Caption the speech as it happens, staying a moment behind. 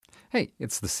Hey,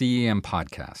 it's the CEM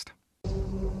Podcast.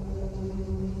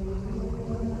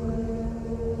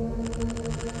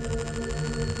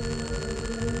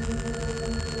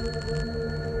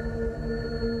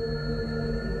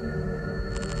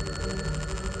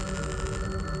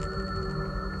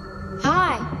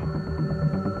 Hi.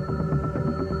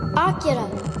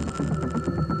 Akira.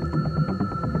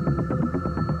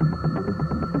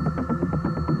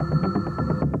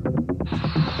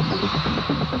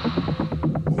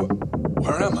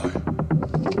 Where am I?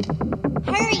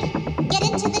 Hurry! Get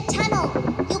into the tunnel!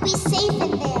 You'll be safe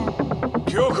in there!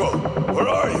 Kyoko, where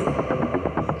are you?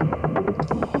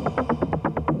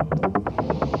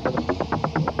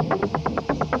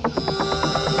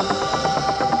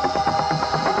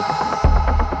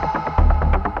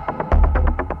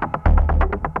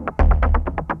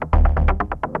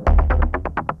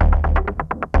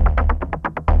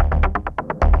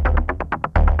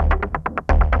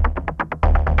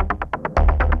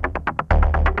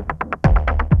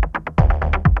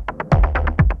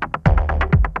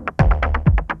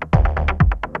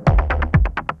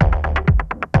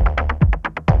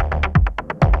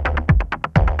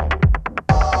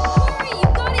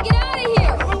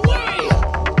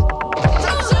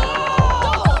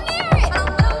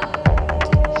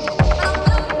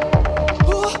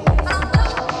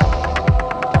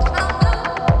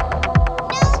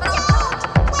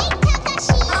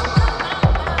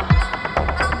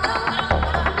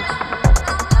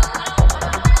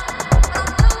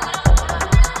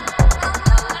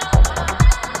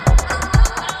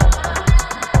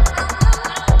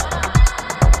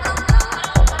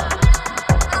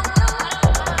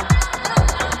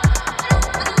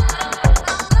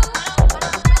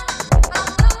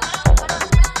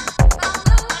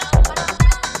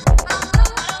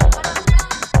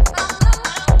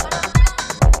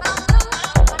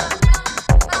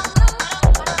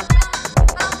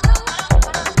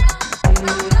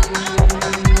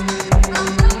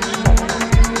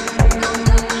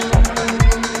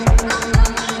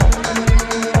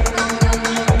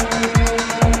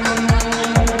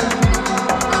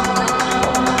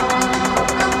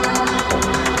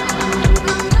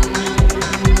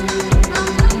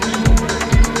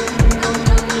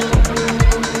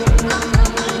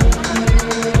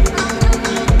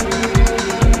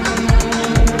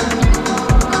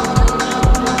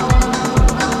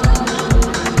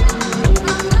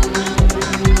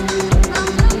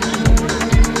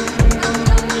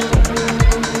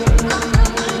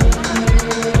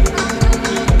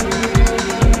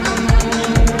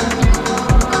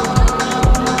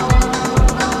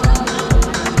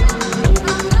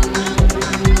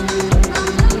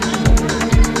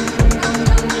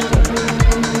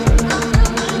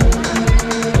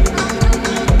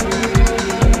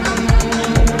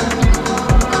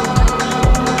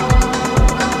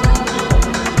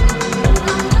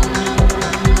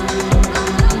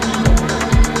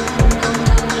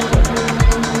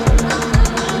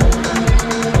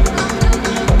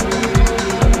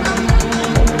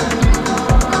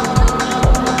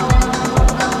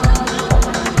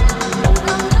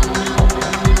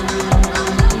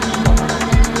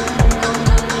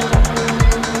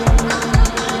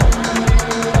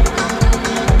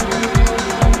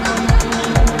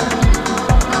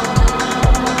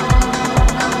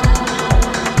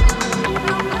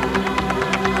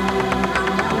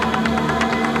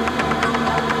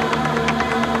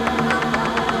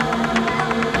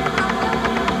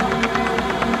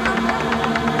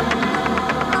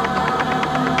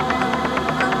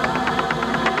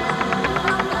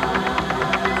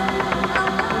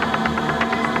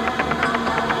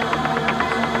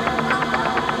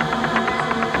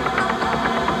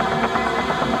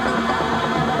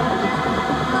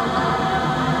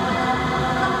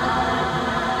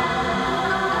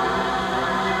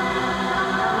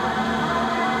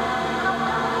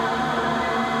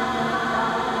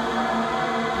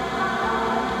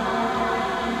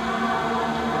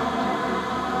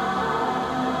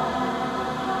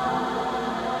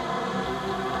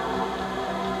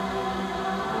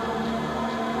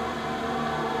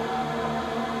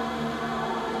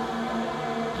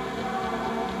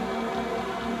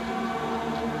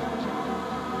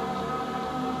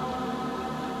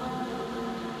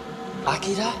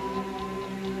 Akira?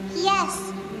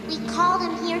 Yes, we called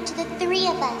him here to the three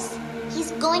of us.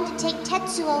 He's going to take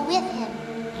Tetsuo with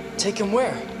him. Take him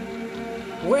where?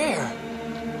 Where?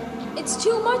 It's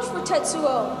too much for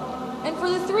Tetsuo. And for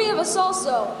the three of us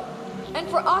also. And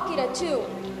for Akira too.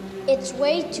 It's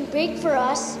way too big for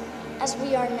us, as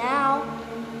we are now.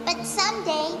 But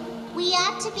someday, we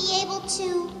ought to be able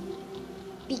to...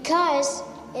 Because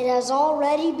it has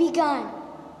already begun.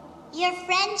 Your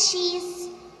friend, she's...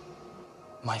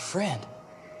 My friend?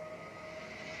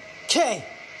 Kay!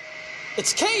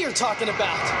 It's Kay you're talking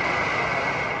about!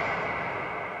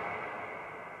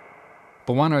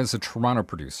 Bwana is a Toronto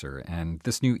producer, and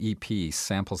this new EP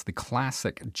samples the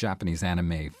classic Japanese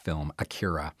anime film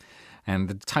Akira. And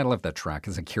the title of that track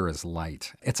is Akira's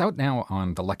Light. It's out now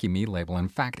on the Lucky Me label. In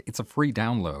fact, it's a free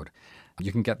download.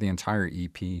 You can get the entire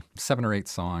EP, 7 or 8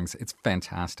 songs. It's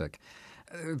fantastic.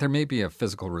 There may be a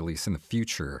physical release in the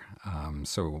future,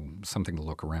 so something to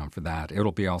look around for that.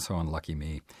 It'll be also on Lucky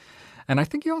Me. And I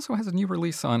think he also has a new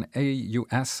release on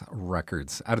AUS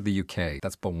Records out of the UK.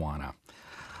 That's Bwana.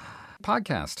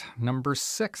 Podcast number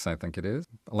 6, I think it is.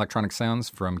 Electronic sounds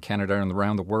from Canada and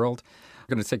around the world. I'm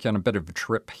going to take you on a bit of a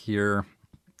trip here.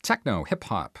 Techno,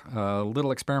 hip-hop, a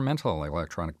little experimental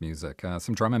electronic music,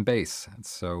 some drum and bass.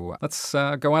 So let's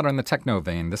go out on the techno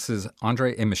vein. This is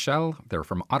Andre et Michel. They're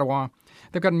from Ottawa.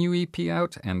 They've got a new EP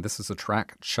out, and this is a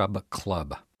track, Chub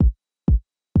Club.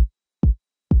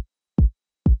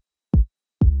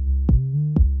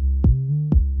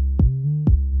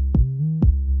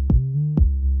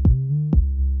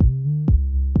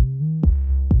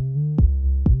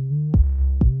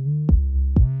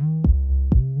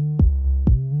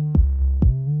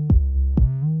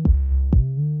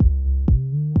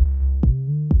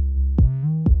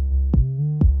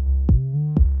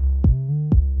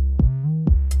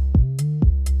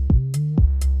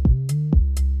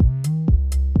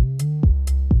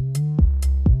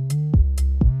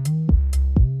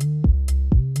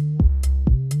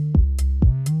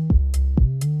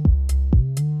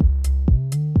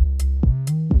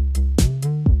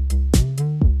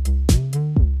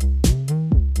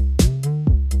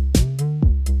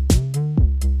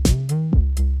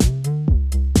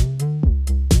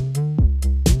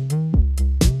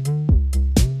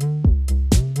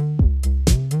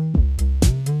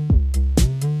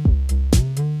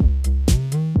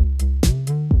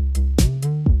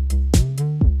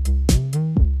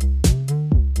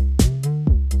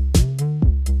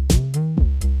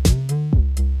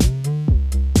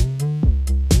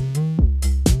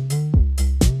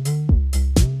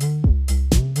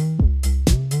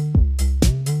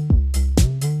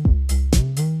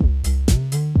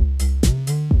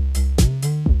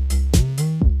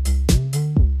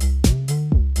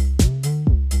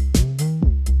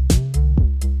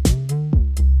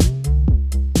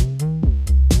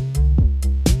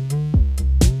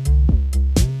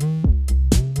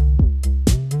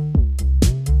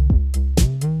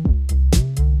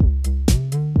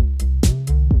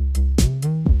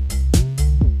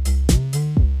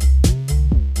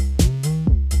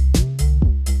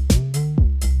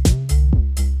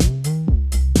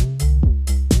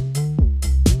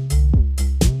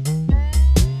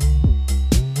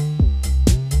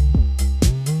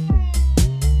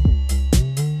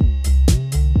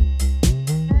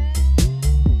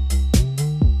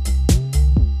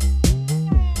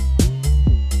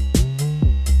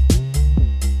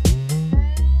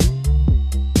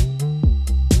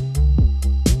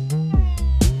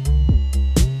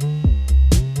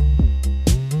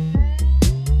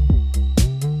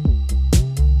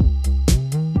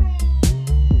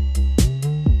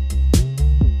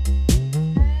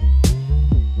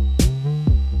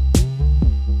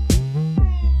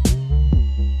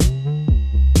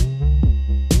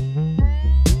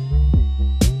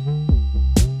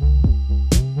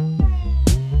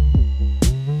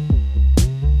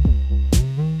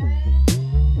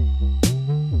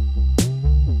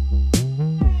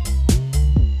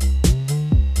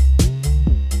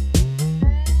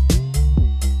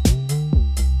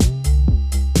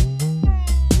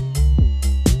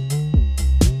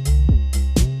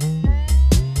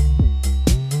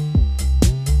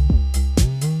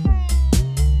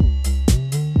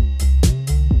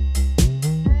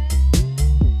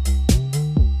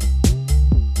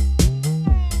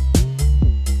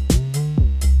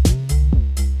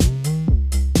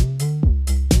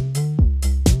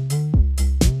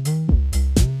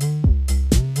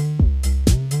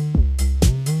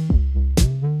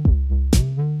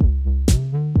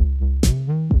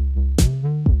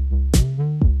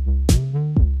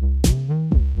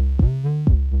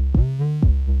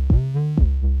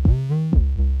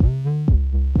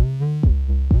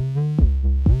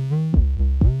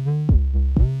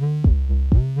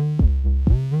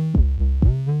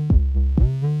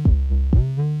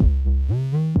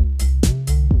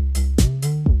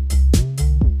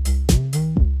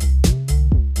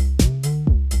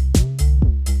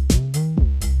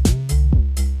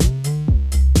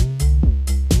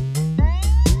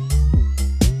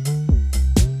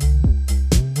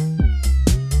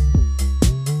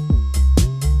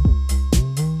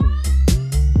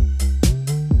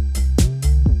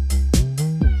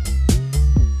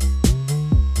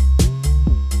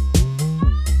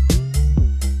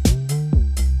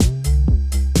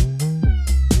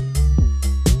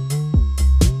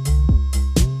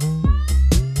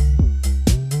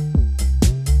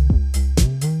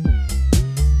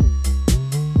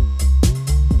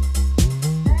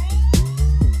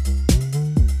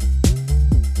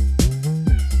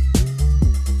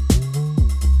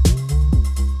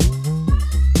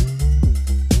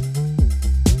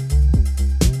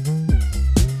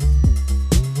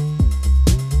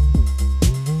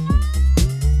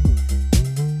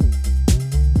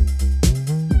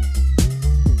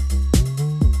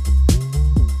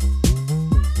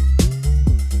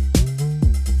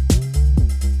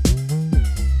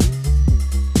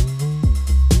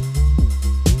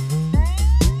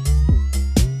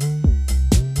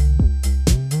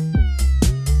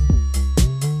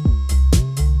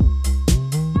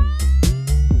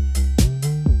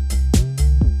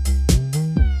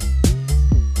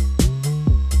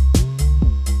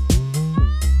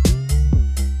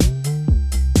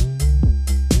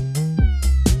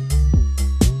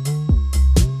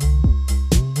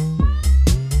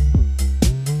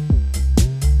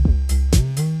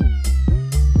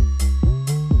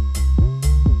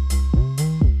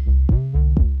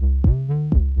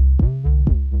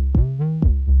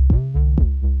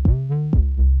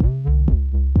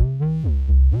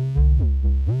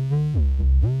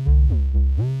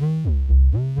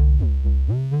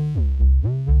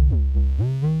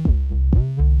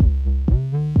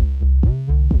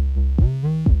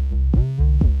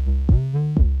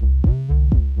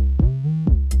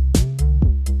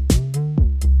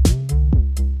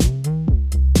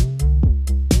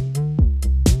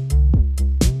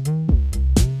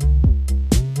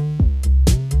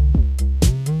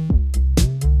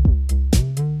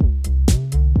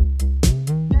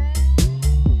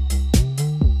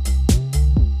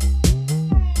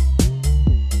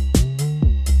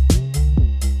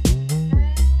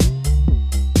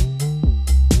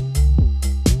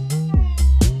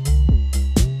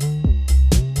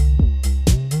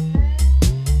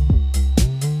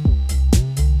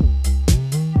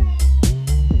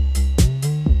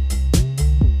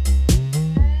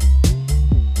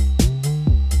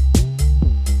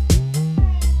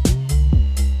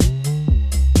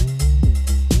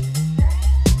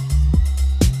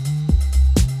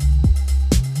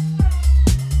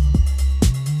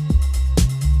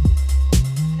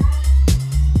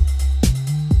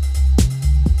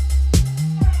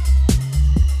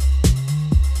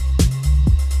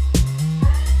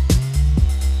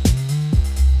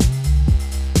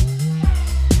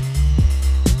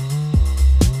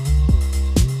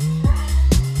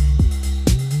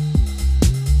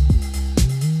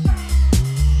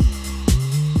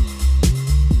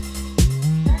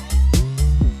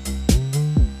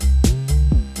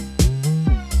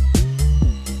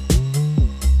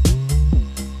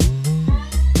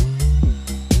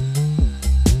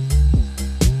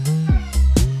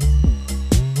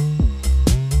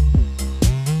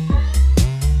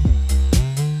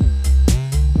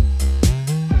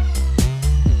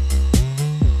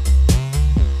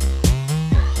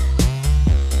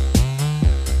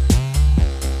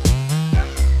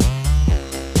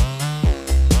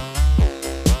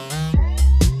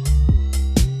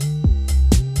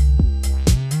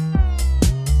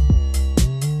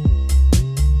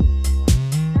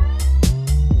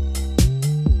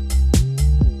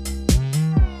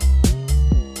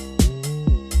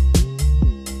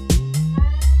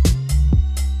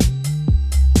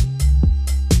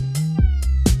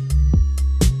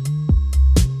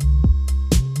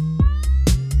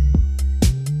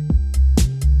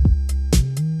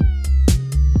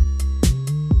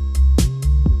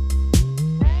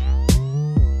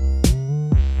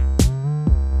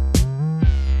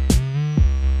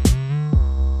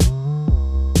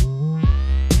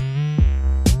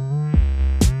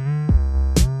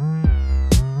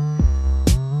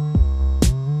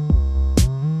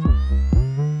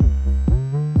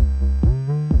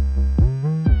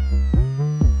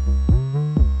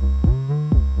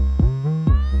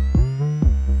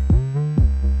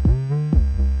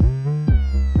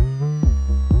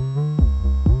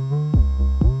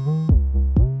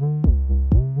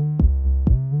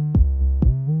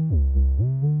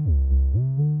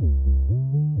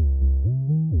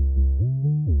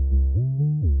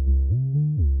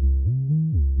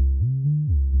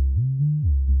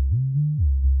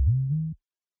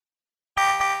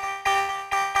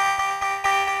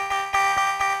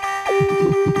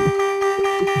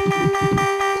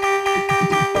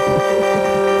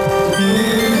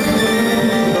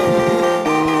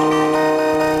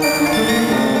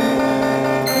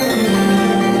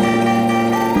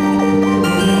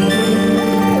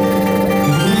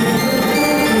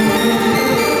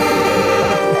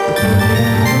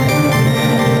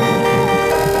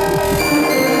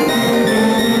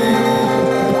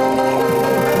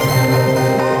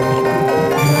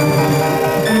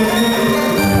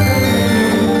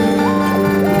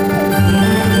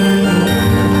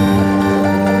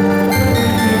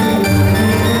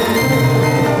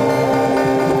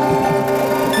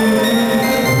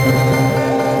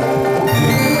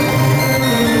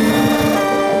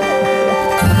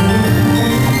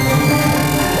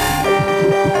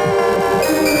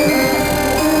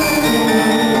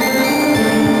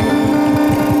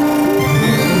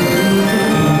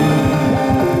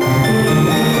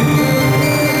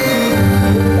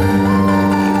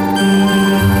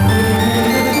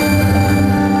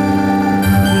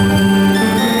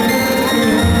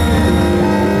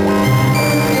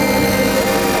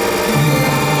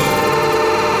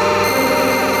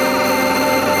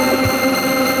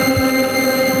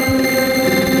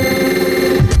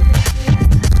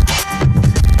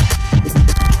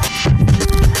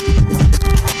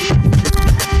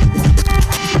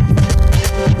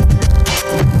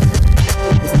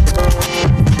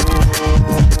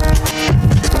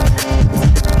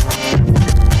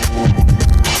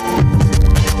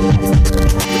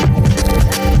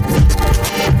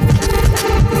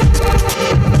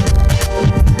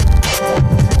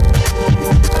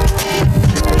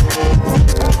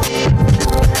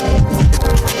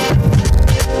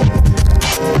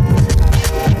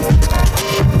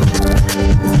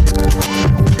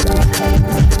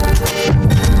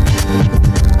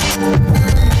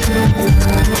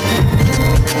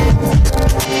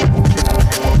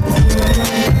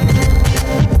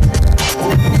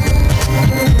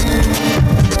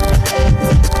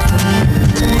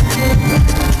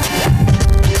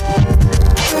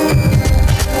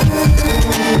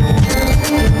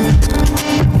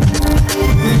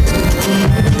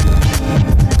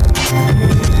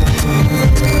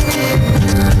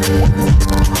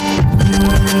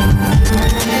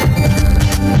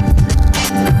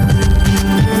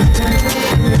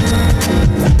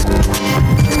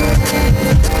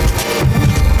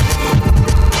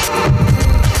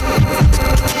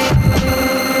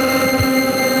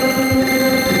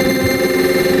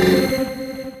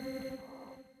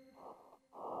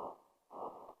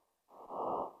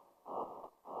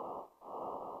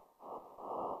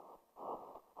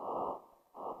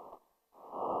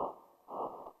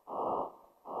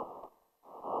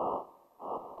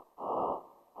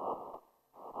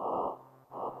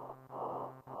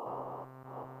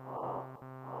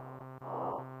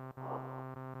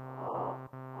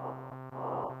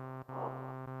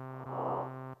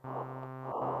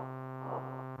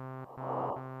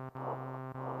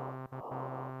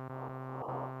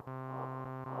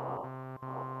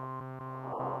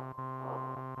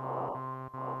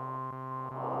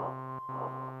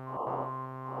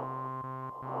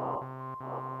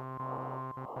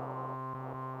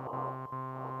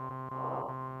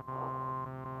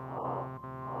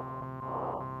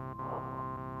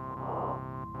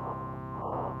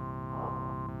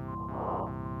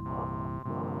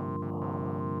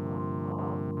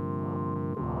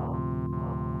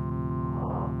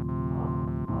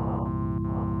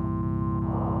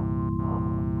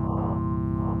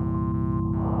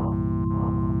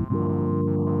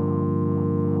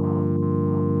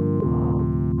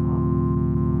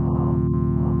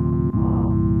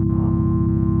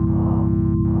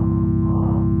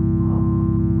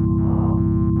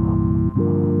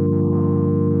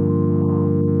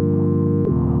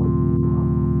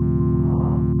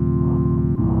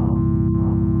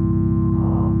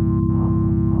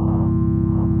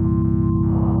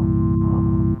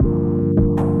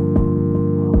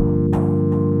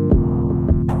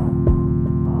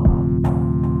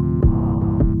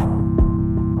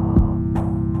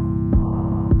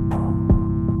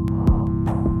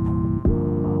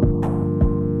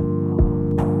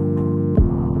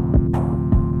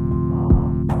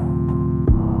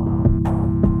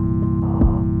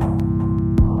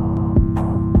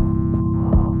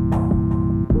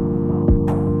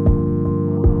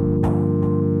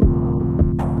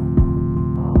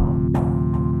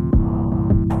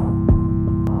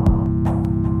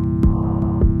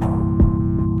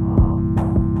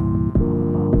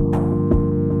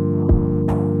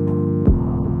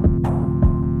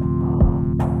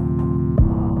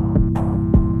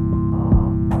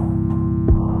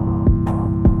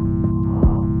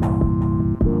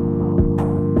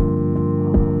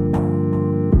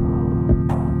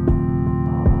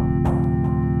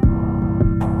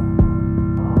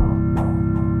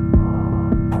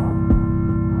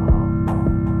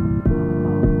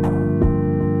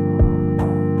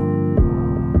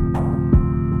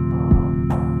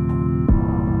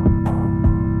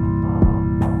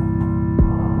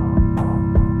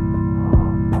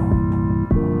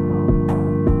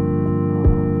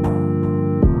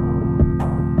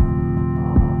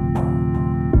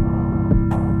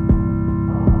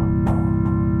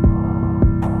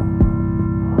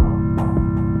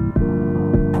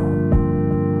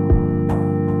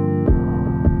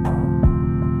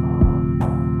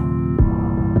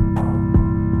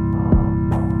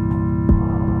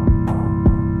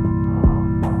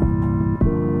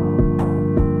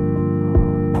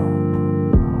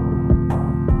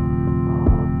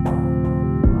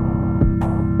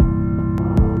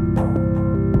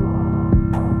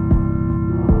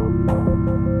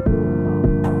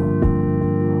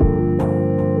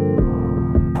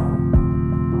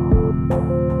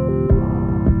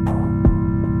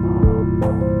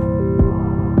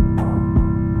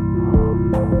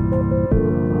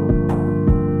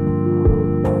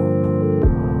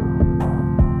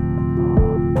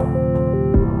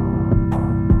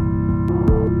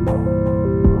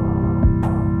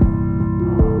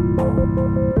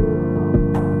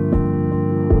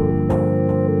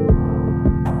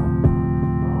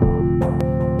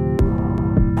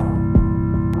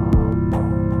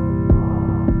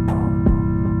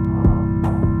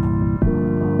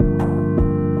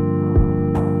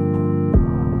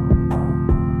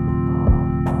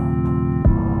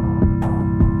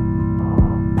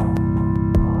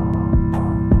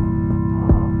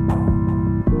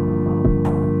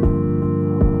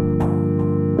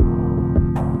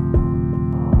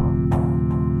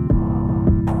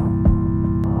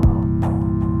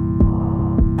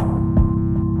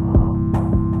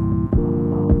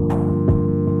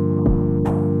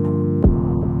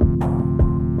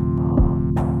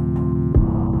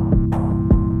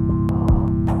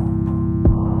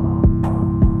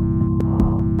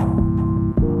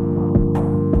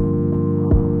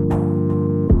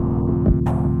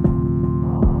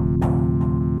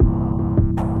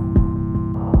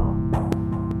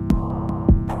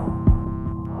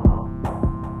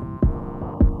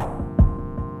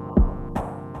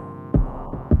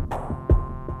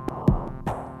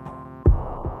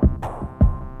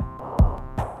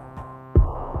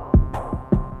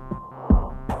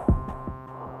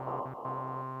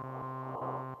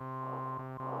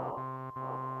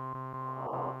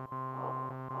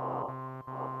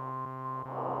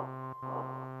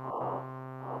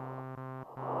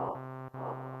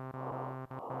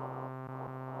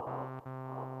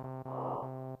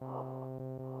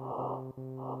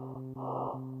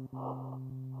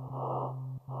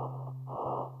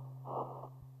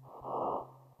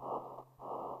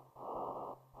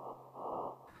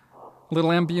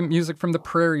 Little ambient music from the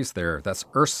prairies there. That's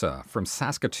Ursa from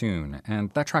Saskatoon, and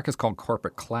that track is called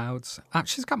Corporate Clouds.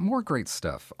 She's got more great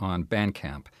stuff on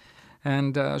Bandcamp.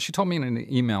 And she told me in an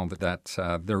email that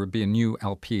there would be a new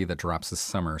LP that drops this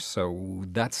summer, so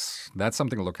that's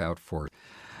something to look out for.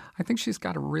 I think she's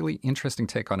got a really interesting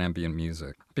take on ambient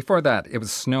music. Before that, it was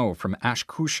Snow from Ash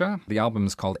Kusha. The album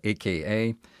is called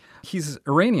AKA. He's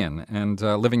Iranian and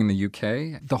living in the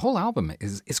UK. The whole album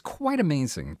is quite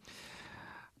amazing.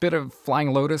 Bit of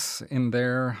Flying Lotus in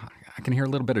there. I can hear a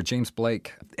little bit of James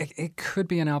Blake. It could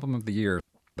be an album of the year.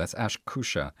 That's Ash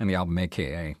Kusha and the album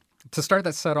AKA. To start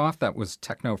that set off, that was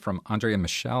techno from Andre and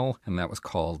Michelle, and that was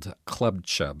called Club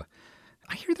Chub.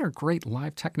 I hear they're a great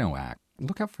live techno act.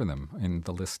 Look out for them in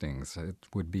the listings. It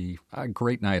would be a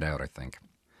great night out, I think.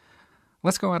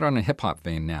 Let's go out on a hip-hop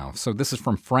vein now. So this is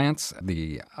from France.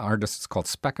 The artist is called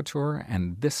Spectator,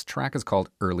 and this track is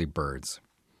called Early Birds.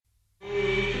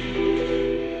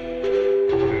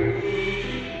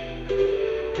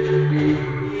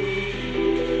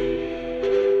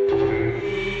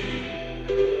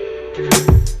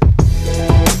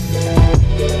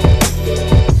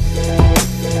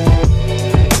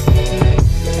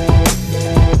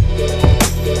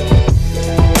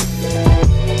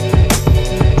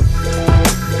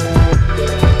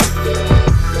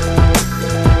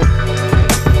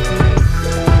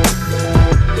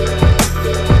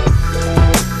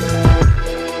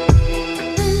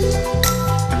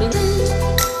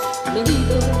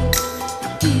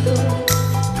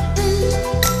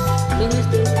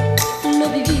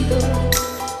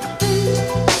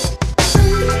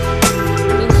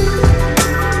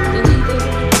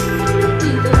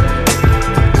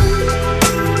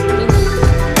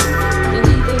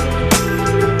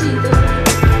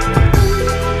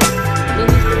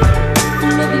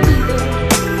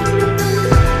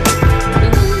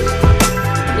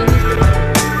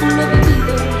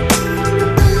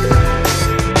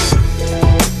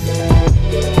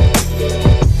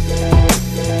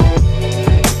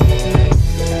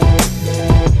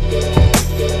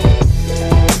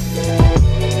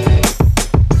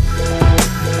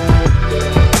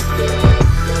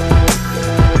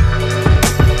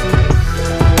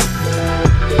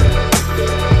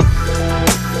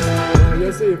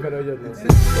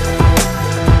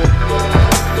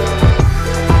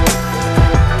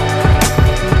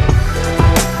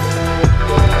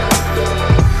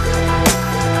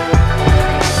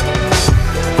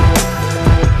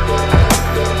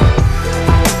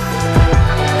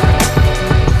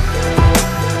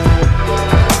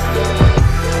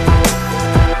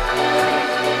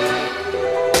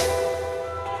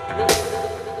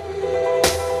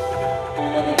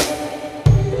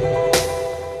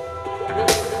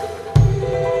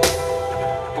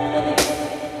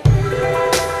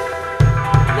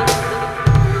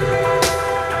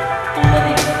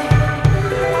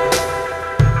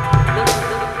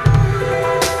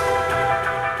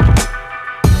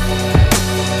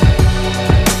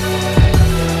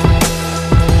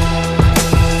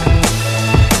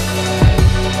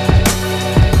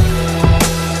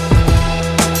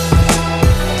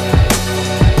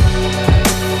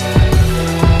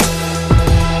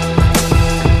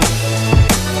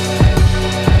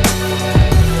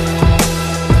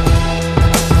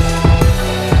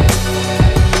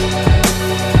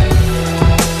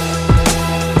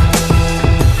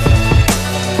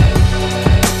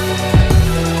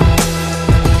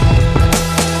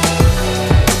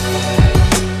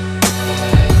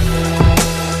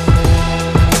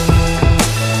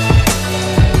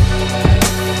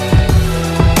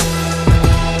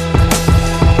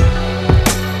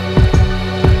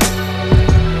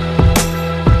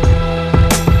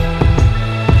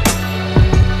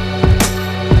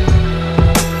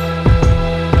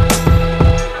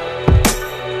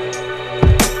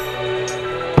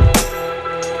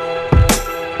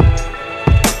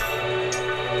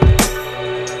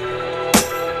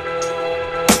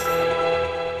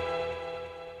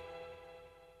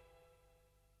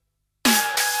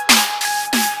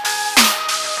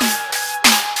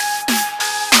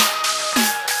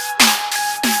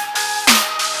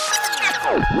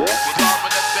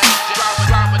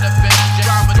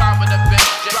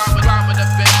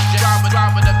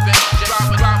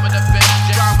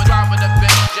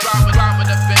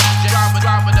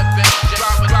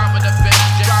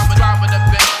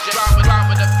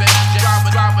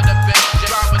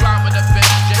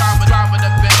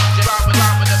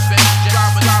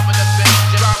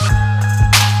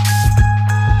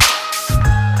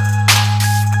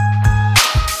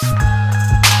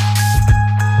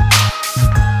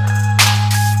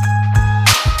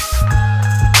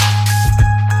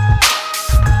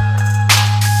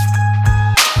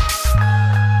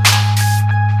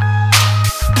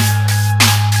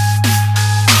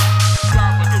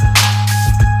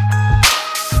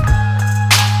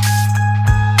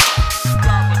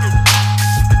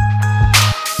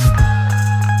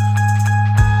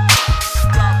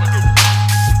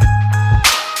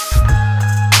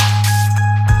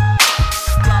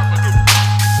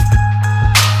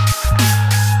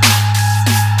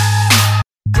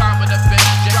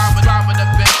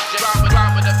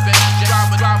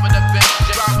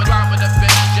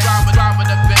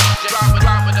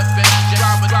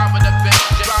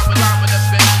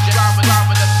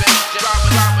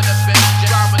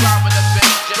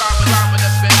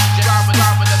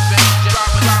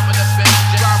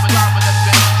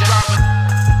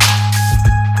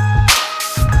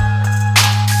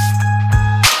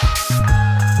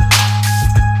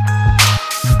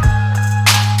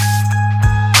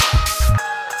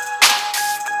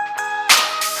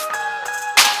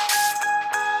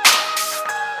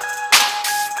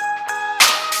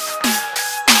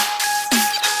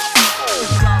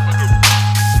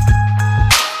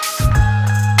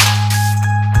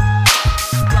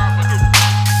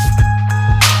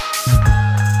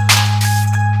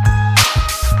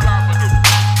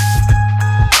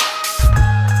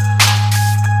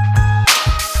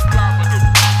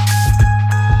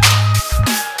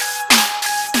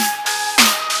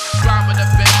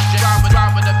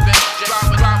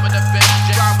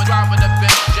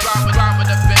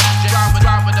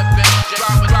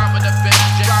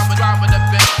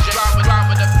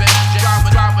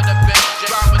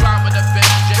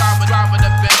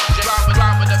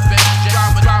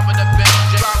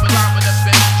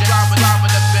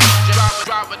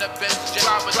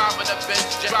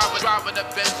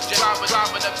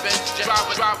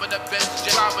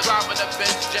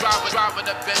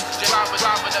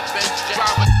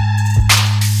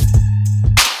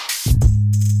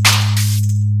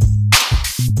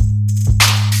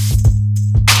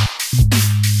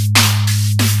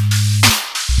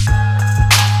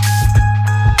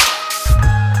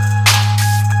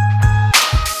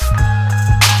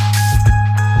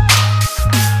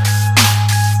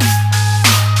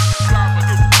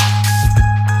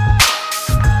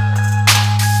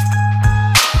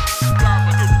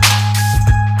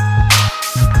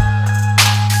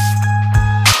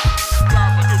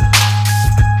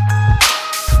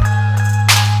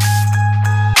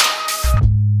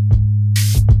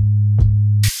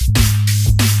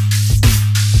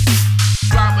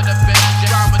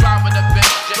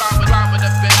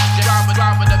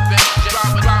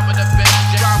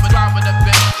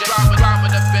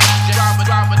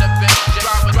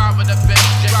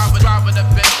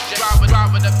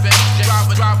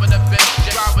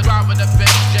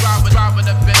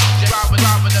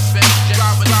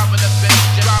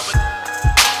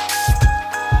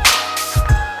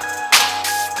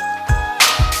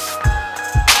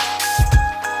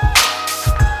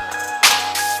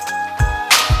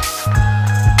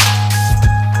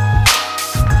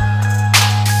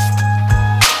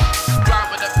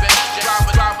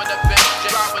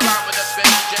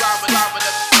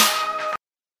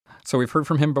 So we've heard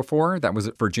from him before. That was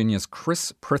Virginia's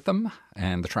Chris Pritham,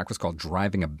 and the track was called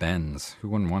Driving a Benz. Who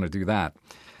wouldn't want to do that?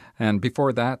 And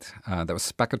before that, that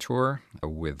was Speckator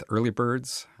with Early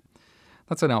Birds.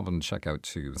 That's an album to check out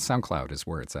too. SoundCloud is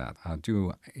where it's at.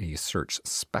 Do a search,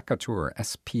 Speckator,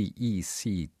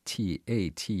 Spectateur.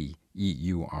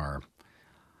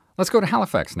 Let's go to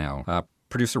Halifax now.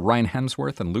 Producer Ryan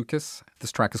Hemsworth and Lucas.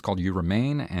 This track is called You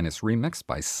Remain, and it's remixed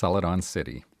by Celadon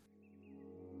City.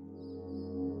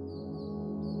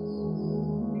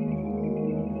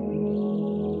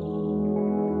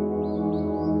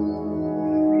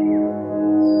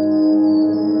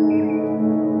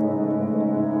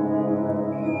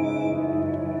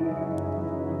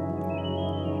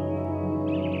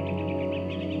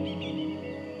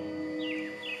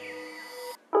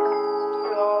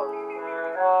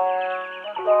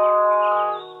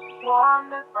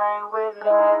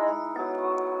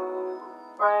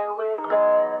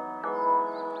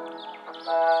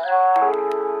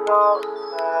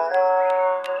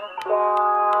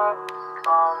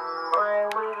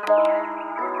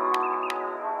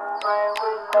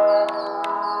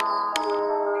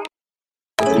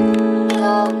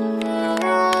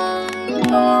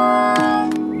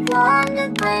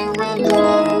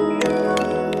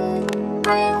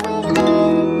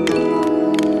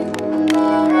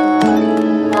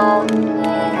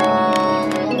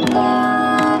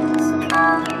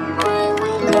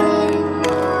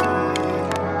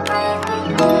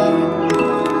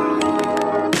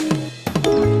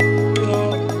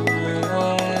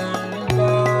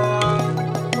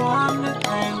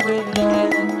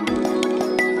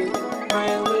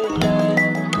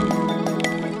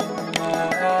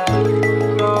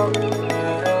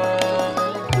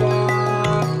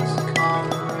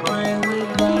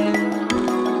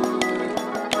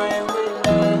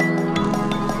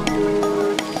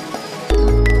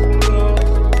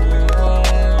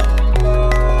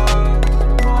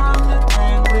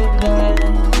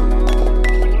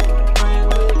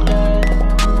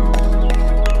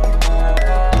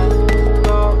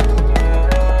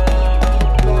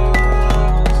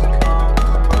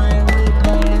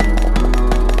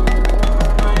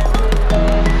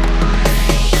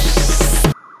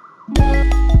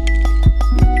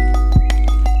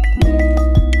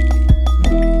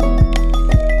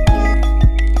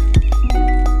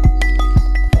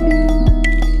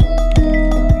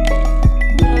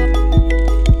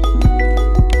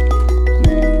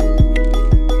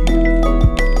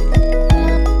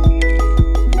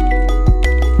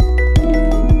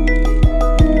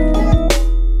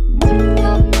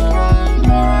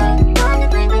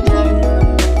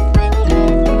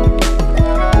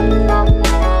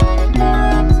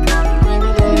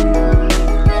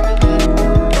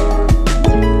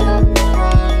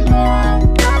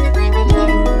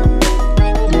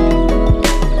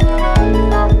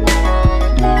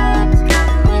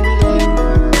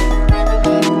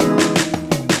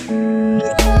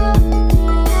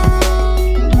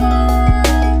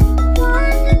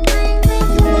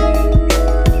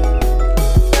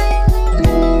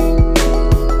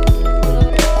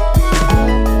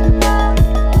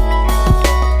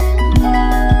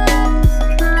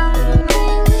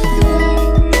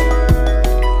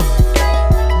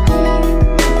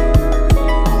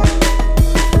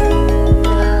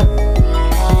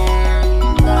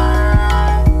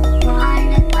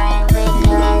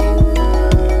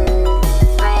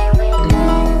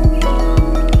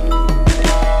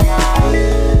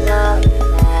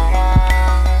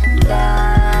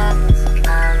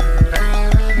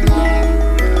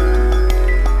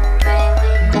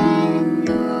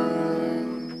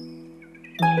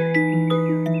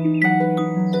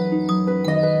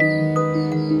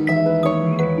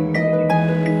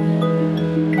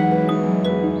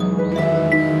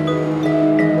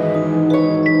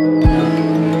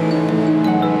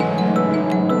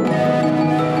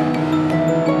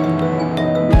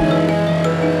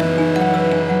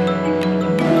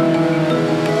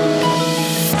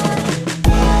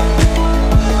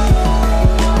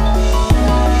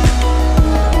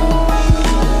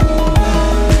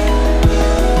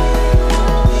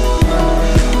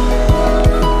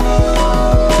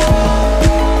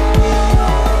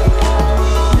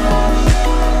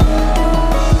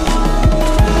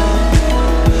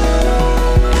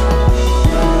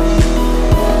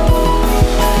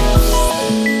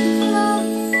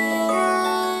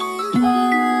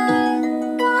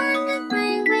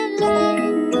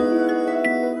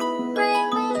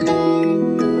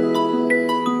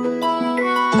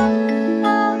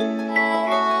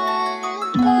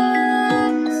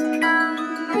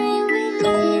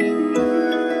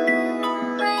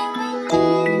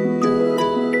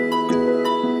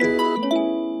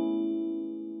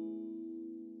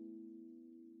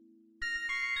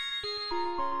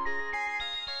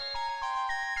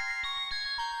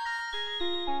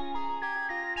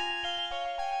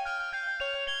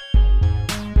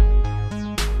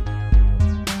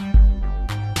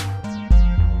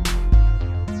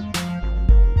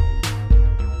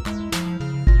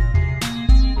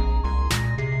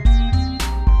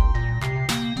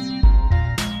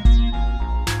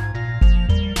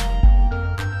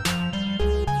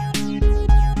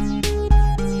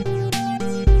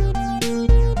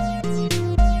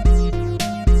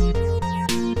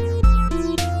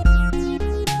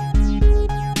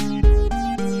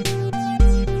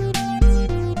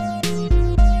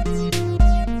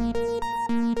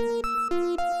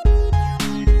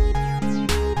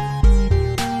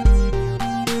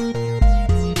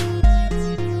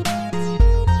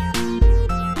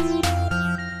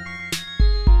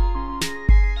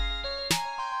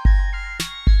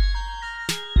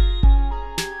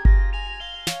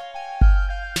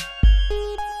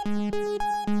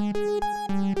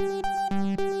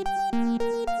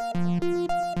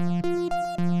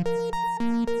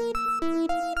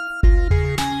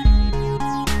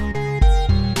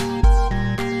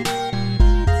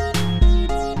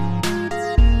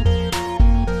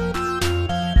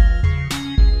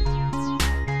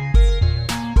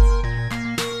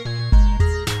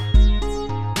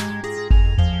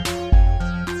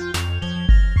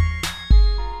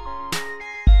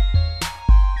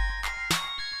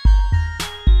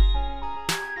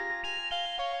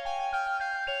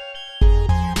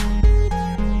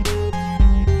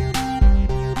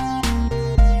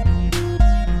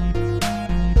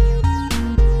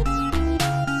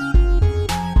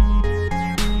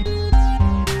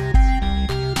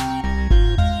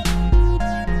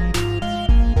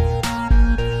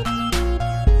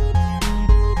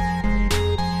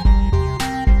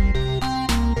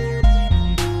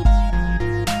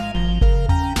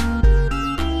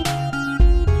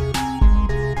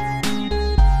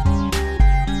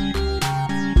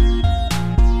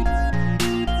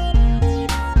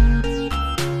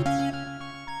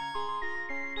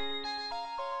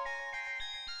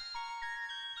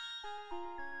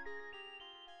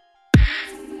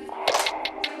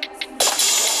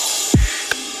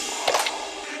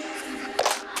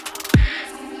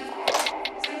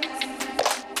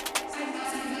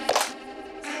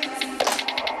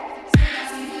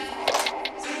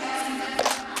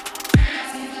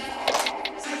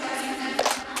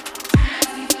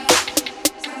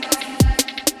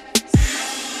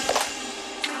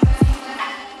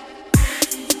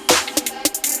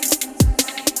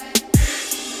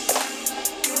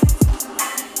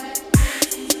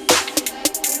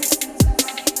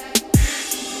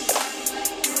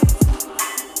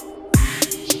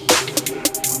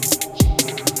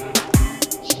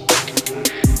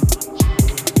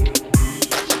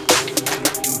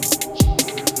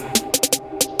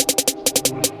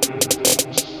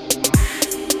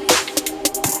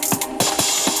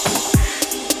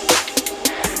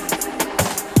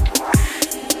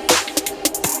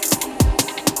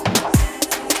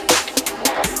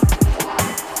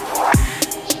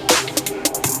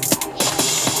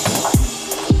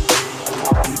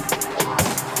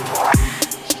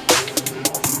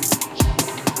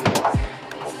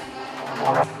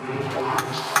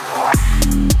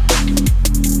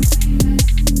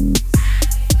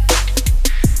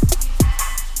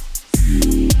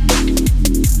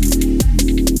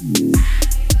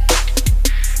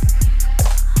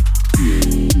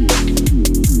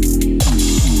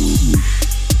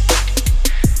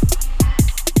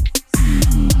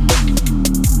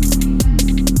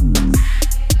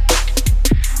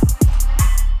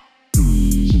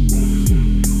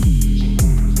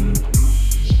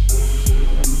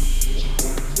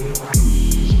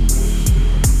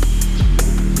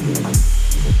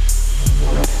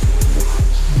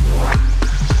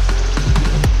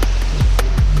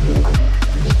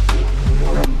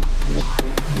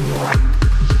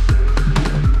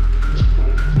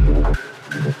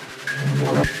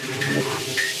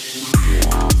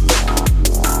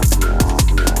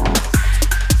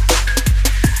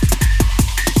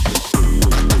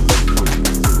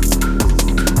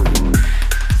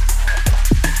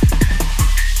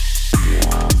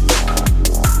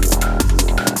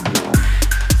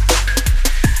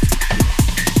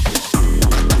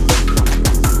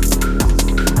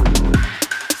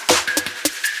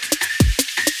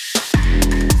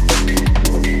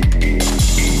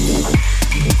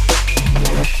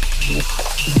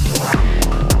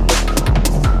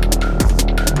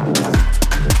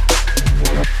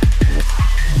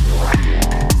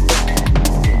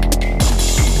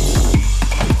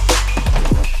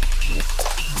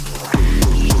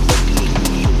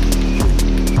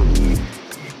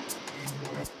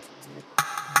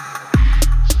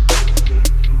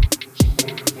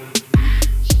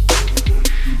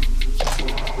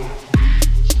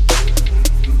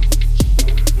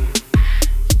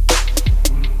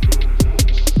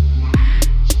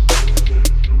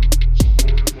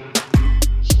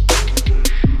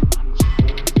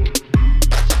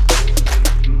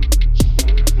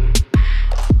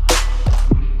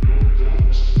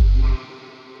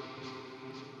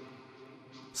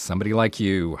 Somebody Like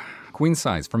You, Queen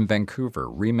Size from Vancouver,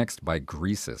 remixed by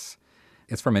Greases.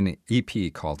 It's from an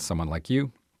EP called Someone Like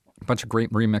You. A bunch of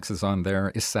great remixes on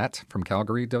there. Isette from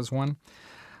Calgary does one.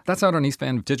 That's out on East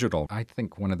Van Digital. I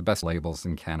think one of the best labels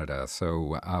in Canada.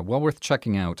 So well worth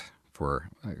checking out for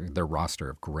their roster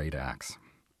of great acts.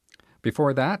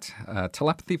 Before that,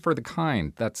 Telepathy for the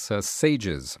Kind. That's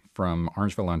Sages from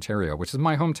Orangeville, Ontario, which is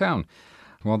my hometown.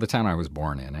 Well, the town I was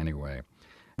born in, anyway.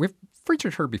 We've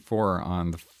featured her before on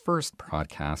the first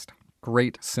podcast.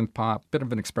 Great synth pop, bit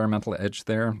of an experimental edge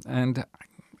there. And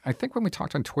I think when we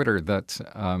talked on Twitter that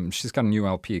she's got a new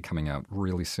LP coming out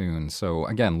really soon. So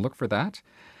again, look for that.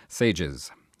 Sages,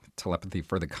 Telepathy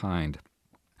for the Kind.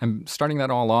 And starting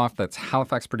that all off, that's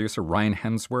Halifax producer Ryan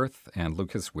Hemsworth and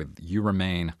Lucas with You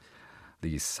Remain,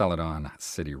 the Celadon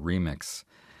City remix.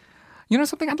 You know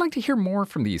something? I'd like to hear more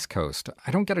from the East Coast.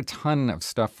 I don't get a ton of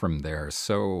stuff from there,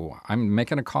 so I'm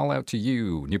making a call out to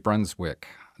you, New Brunswick,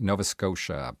 Nova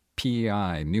Scotia,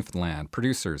 PEI, Newfoundland,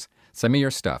 producers. Send me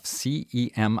your stuff,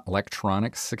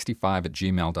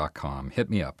 cemelectronics65@gmail.com. Hit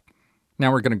me up.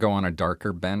 Now we're going to go on a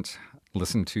darker bent.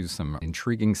 Listen to some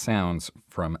intriguing sounds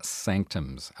from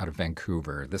Sanctums out of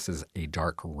Vancouver. This is A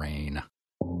Dark Rain.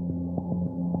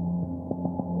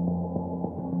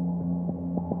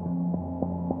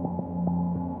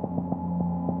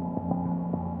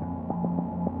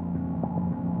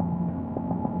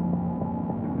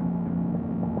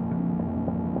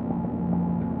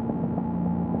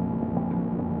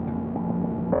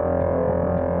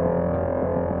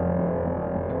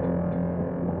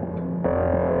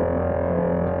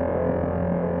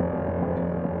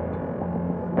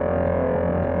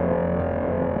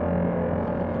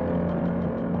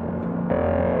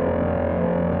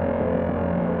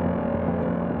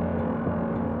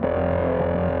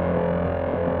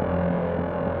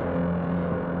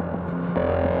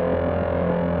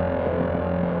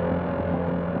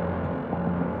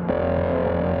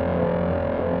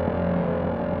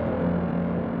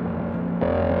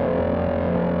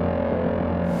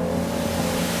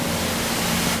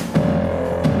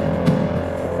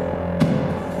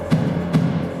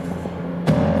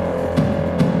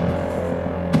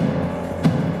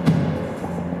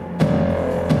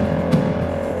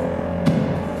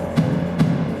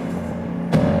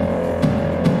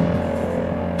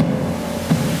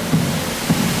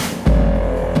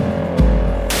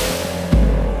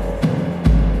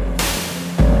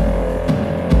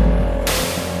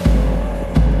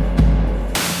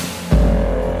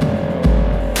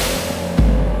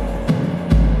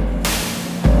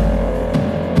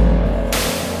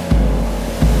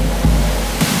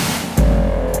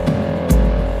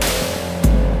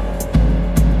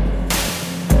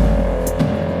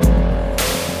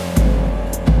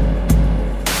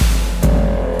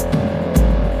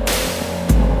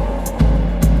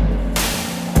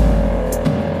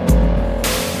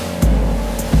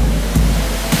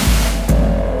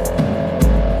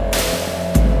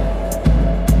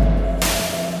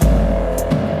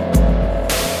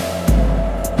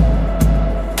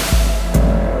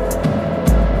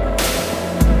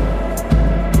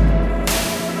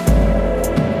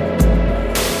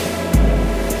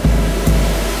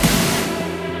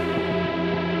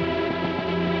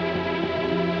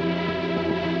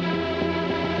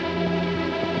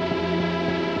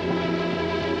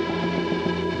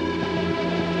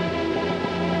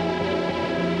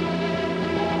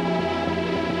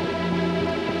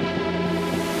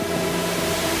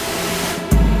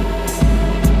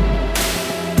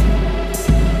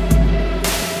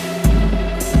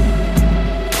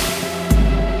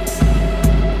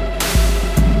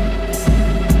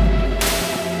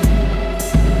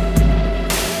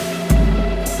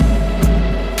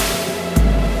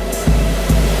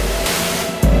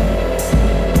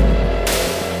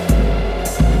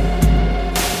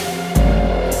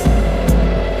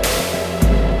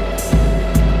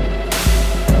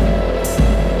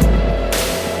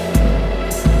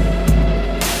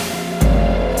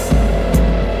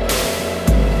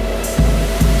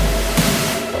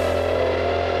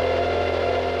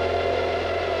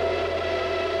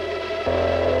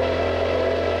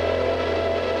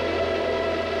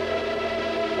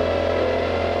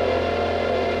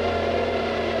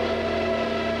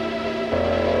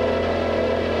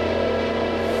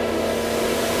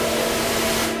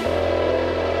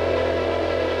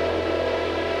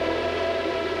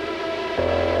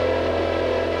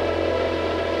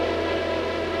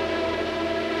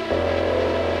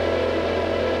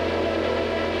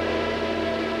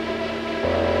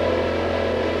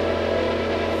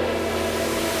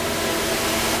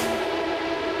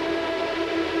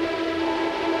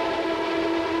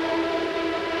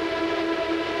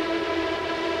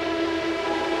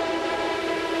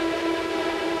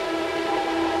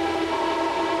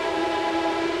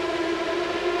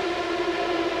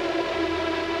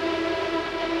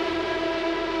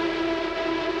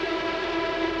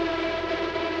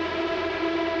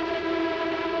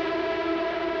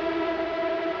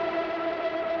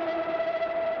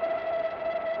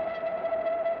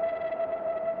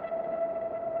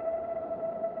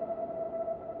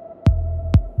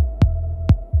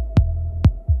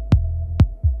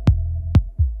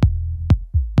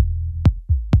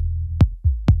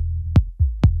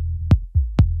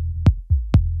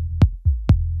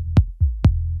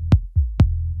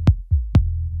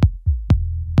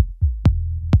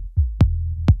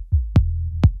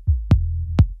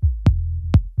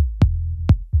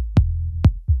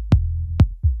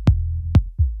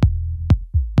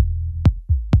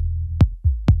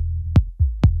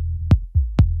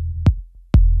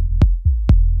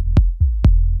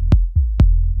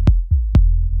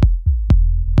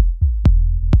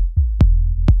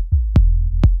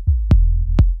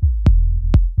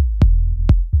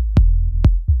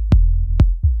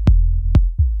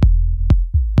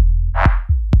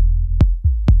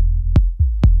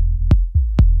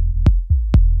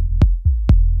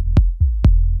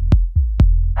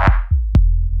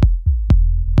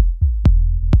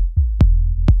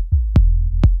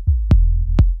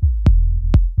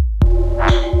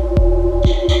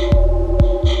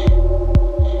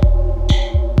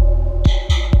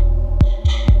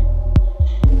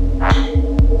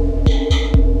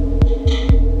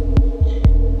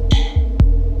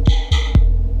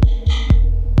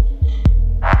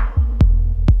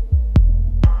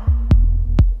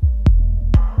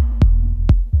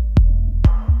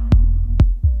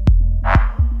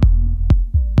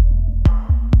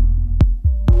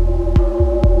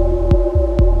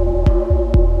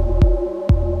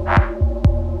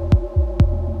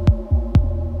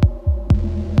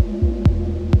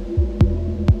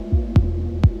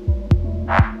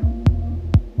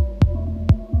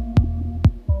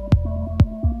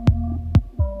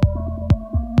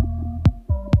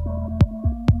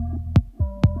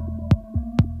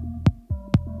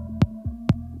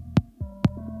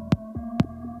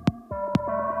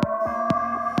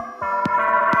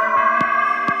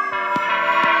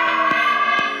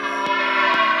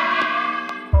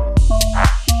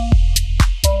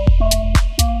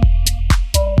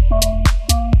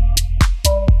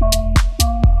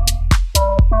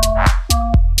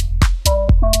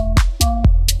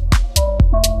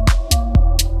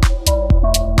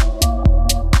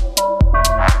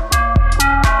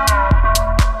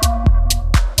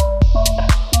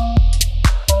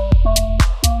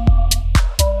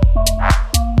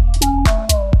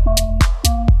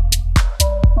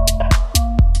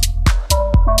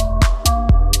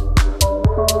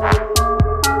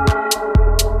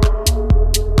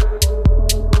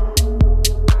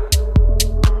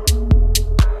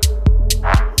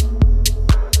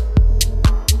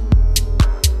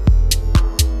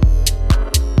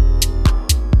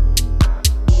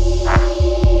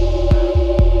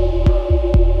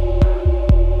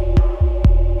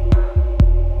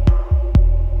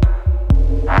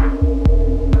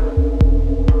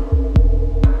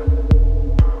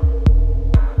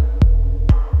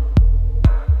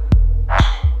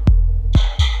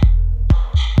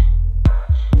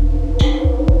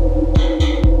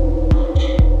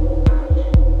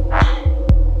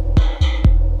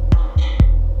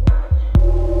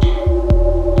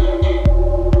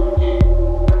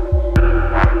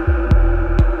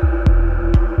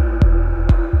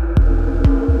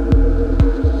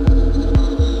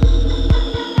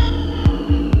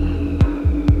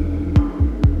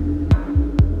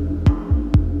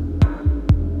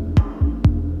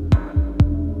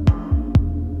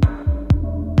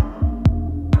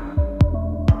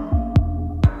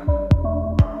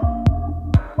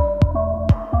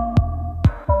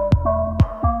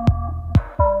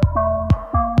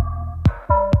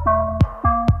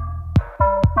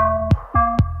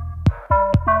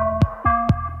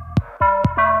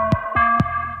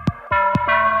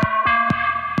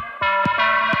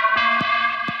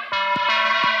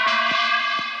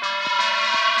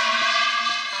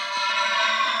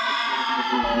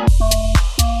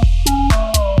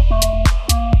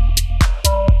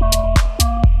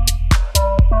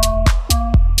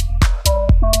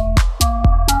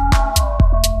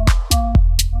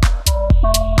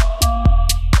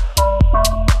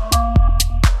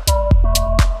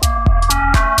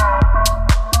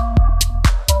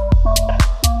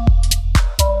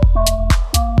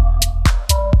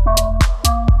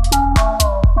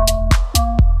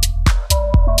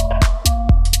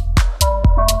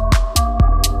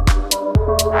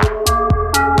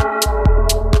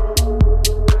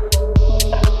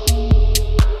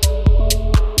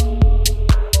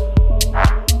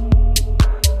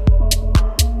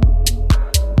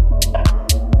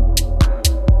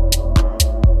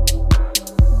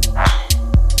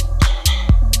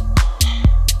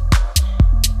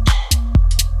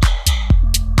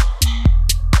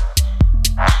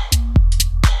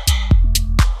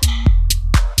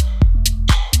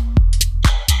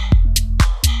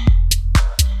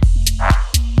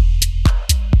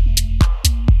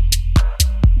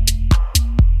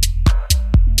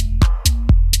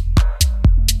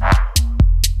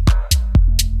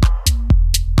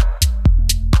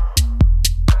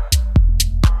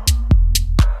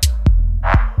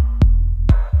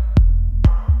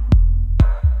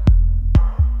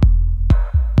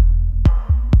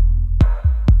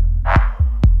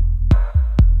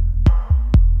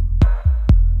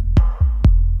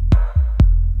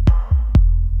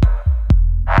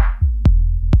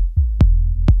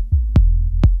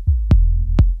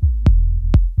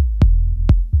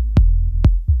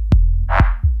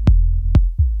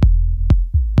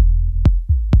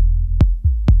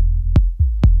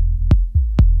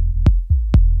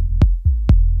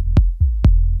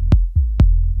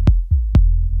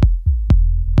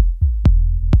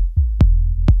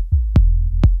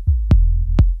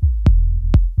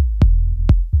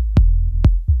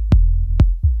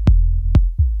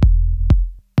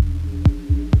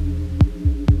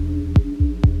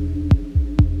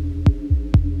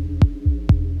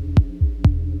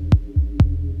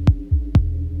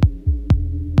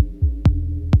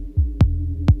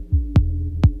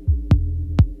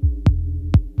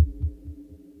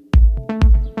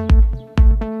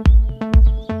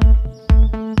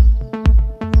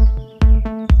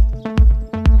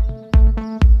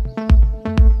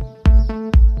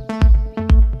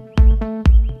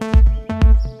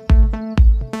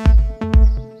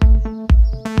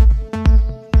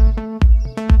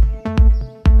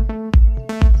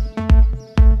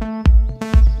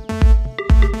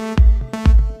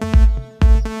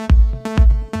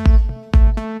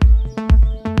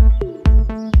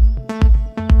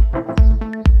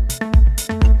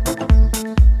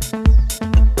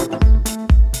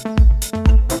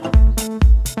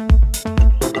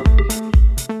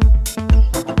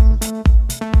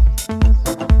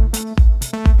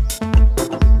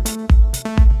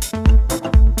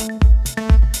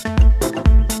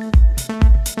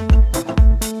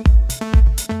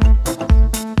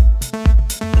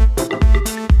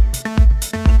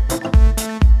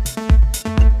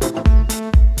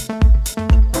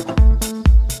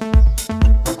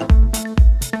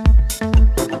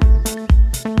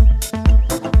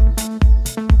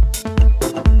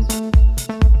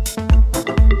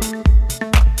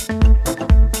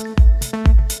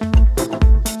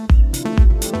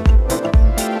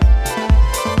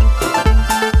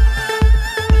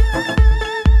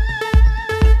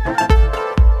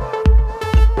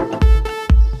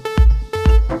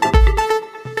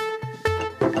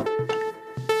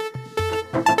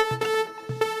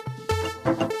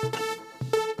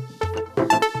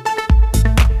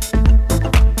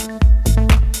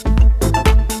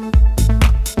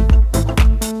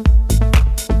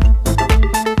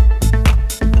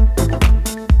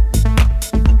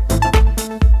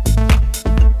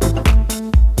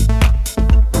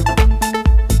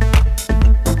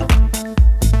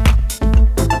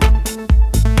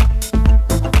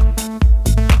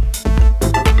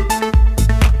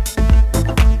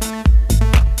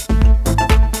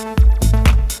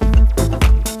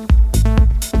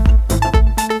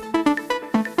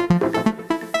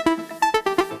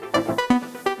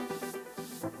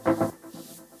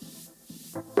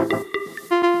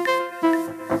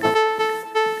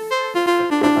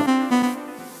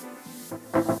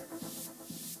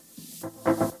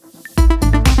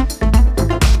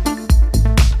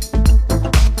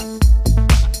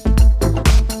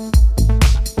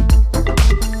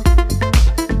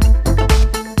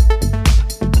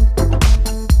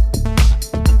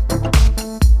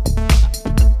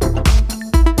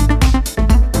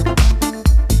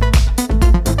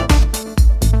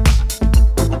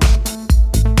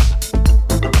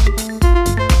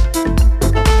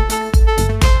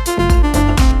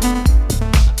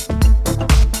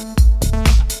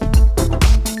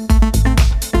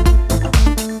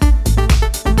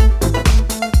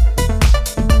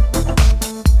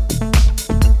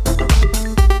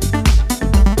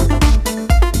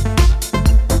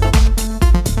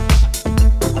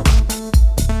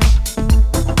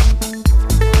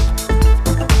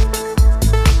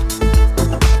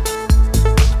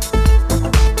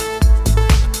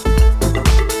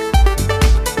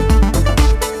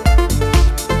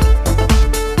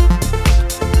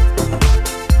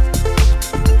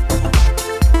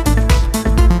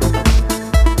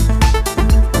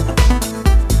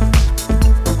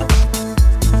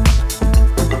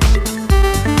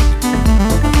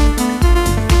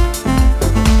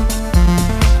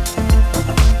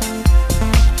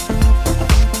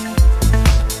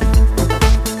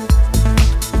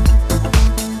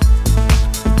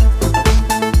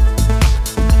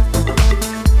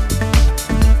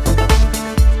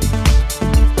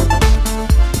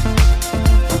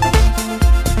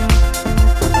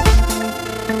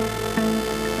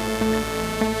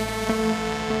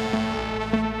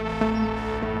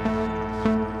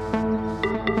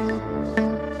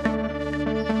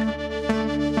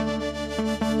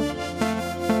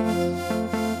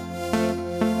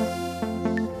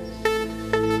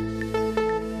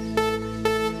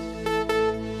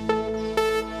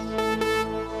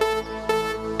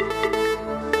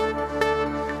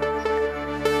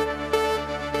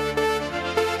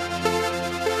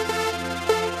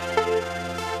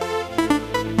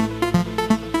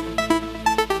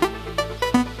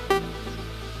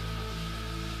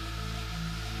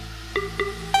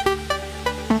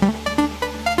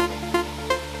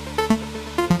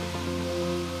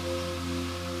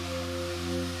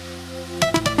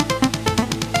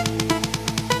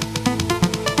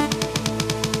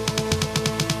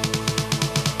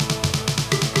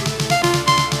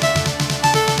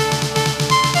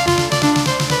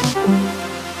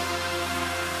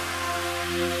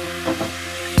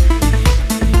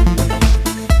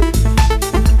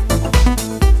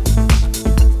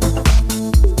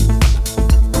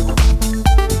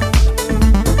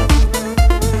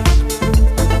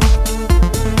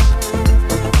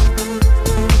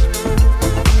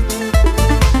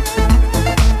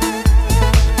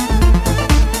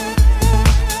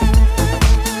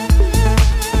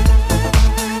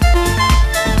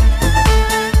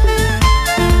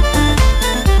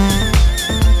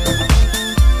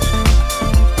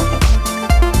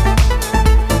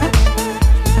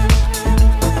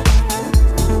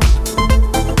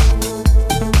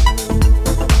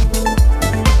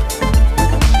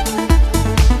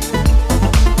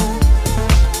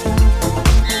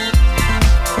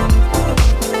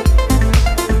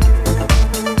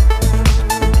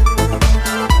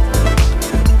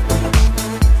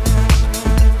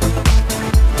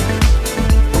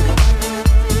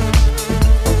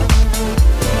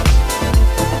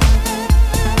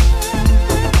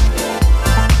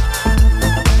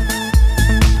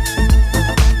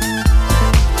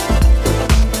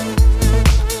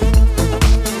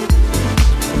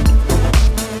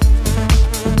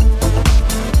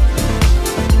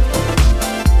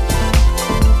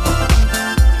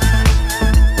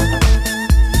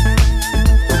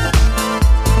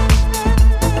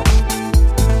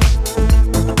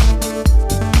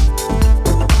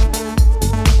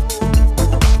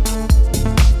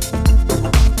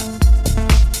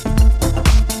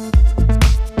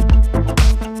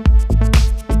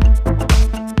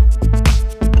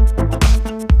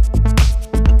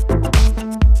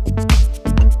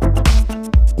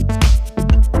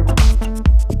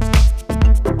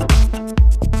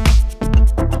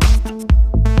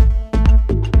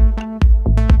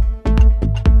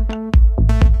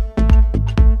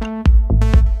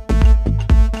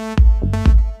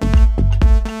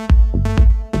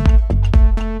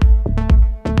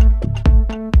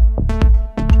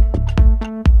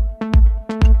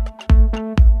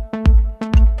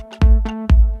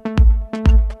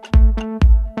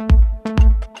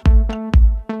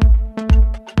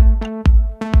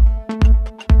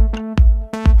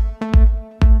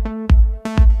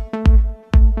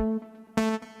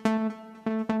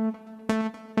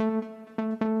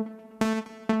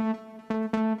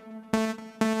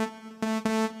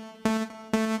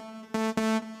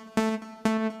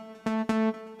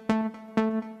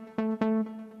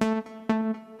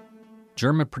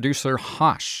 German producer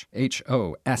Hosh,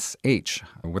 Hosh,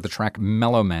 with the track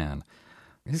Mellow Man.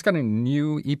 He's got a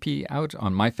new EP out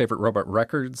on My Favorite Robot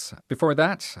Records. Before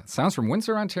that, sounds from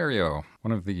Windsor, Ontario,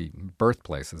 one of the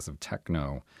birthplaces of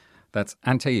techno. That's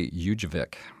Ante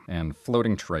Ujovic and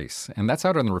Floating Trace, and that's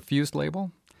out on the Refused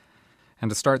label.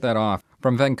 And to start that off,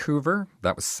 from Vancouver,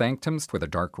 that was Sanctums with A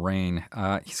Dark Rain.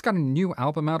 He's got a new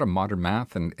album out of Modern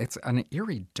Math, and it's an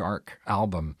eerie, dark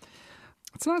album.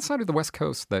 It's not a side of the West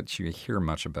Coast that you hear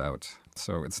much about,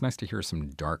 so it's nice to hear some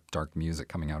dark, dark music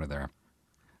coming out of there.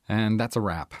 And that's a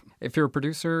wrap. If you're a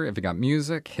producer, if you got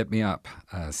music, hit me up.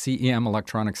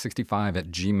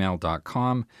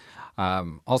 cemelectronics65@gmail.com.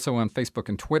 Also on Facebook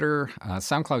and Twitter,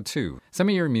 SoundCloud too. Send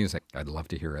me your music. I'd love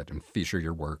to hear it and feature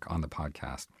your work on the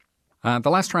podcast. The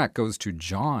last track goes to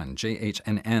John,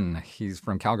 Jhnn. He's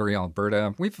from Calgary,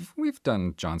 Alberta. We've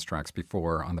done John's tracks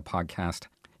before on the podcast.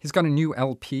 He's got a new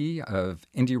LP of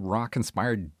indie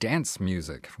rock-inspired dance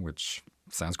music, which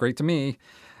sounds great to me.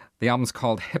 The album's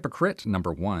called Hypocrite No.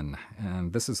 1,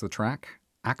 and this is the track,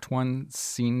 Act 1,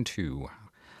 Scene 2.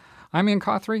 I'm Ian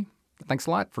Cothry. Thanks a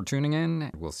lot for tuning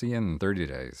in. We'll see you in 30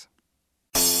 days.